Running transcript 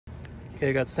Okay,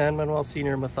 I got San Manuel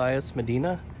senior Mathias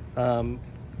Medina.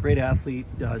 Great athlete.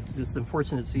 Just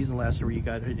unfortunate season last year where you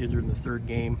got injured in the third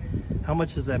game. How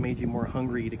much has that made you more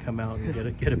hungry to come out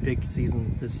and get a big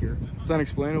season this year? It's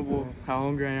unexplainable how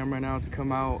hungry I am right now to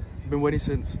come out. I've been waiting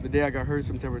since the day I got hurt,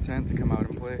 September 10th, to come out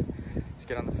and play. Just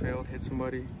get on the field, hit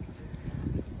somebody.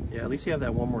 Yeah, at least you have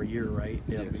that one more year, right?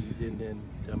 Yeah. Yes. And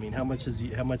I mean, how much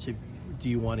do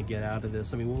you want to get out of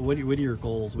this? I mean, what are your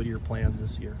goals? What are your plans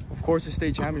this year? Of course, the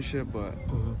state championship, but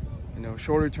you know,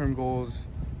 shorter-term goals.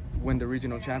 Win the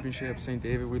regional championship. St.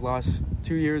 David, we lost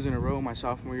 2 years in a row, my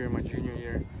sophomore year and my junior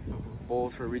year,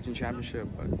 both for region championship,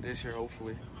 but this year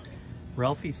hopefully.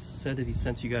 Ralphie said that he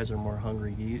sensed you guys are more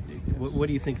hungry. What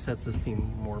do you think sets this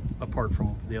team more apart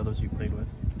from the others you played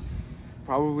with?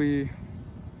 Probably,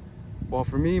 well,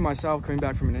 for me, myself, coming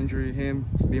back from an injury, him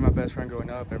being my best friend growing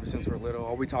up ever since we were little,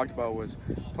 all we talked about was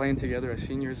playing together as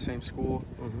seniors, same school,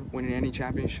 winning any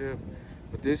championship.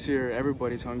 But this year,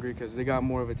 everybody's hungry because they got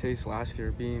more of a taste last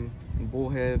year, being in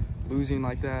Bullhead, losing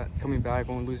like that, coming back,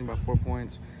 only losing by 4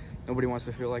 points. Nobody wants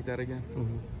to feel like that again.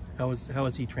 How has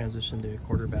he transitioned to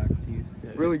quarterback?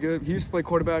 Really good. He used to play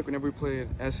quarterback whenever we played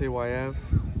SAYF.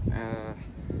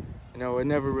 You know, it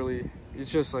never really,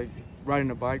 it's just like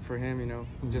riding a bike for him, you know,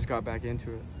 just got back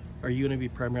into it. Are you going to be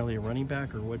primarily a running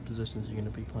back, or what positions are you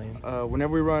going to be playing?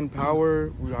 Whenever we run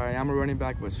power, I am a running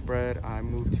back, but spread, I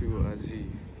move to a Z.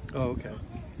 Oh, okay.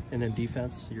 And then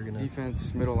defense, you're gonna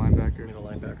defense, middle linebacker. Middle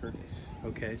linebacker.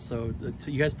 Okay, so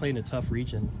you guys play in a tough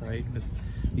region, right? With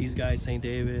these guys, St.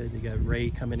 David, you got Ray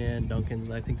coming in, Duncan's.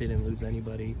 I think they didn't lose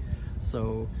anybody.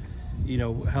 So, you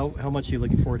know, how much are you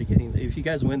looking forward to getting? If you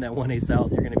guys win that 1A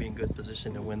South, you're going to be in good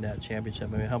position to win that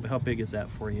championship. I mean, how big is that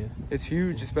for you? It's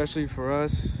huge, especially for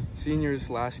us seniors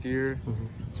last year,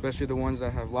 especially the ones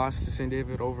that have lost to St.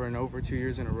 David over and over 2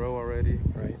 years in a row already.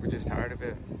 Right. We're just tired of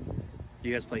it. Do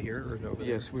you guys play here or over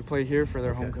there? Yes, we play here for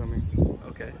their homecoming.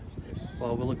 Okay. Yes.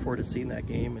 Well, we'll look forward to seeing that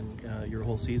game and your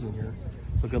whole season here.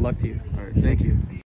 So good luck to you. All right, thank you.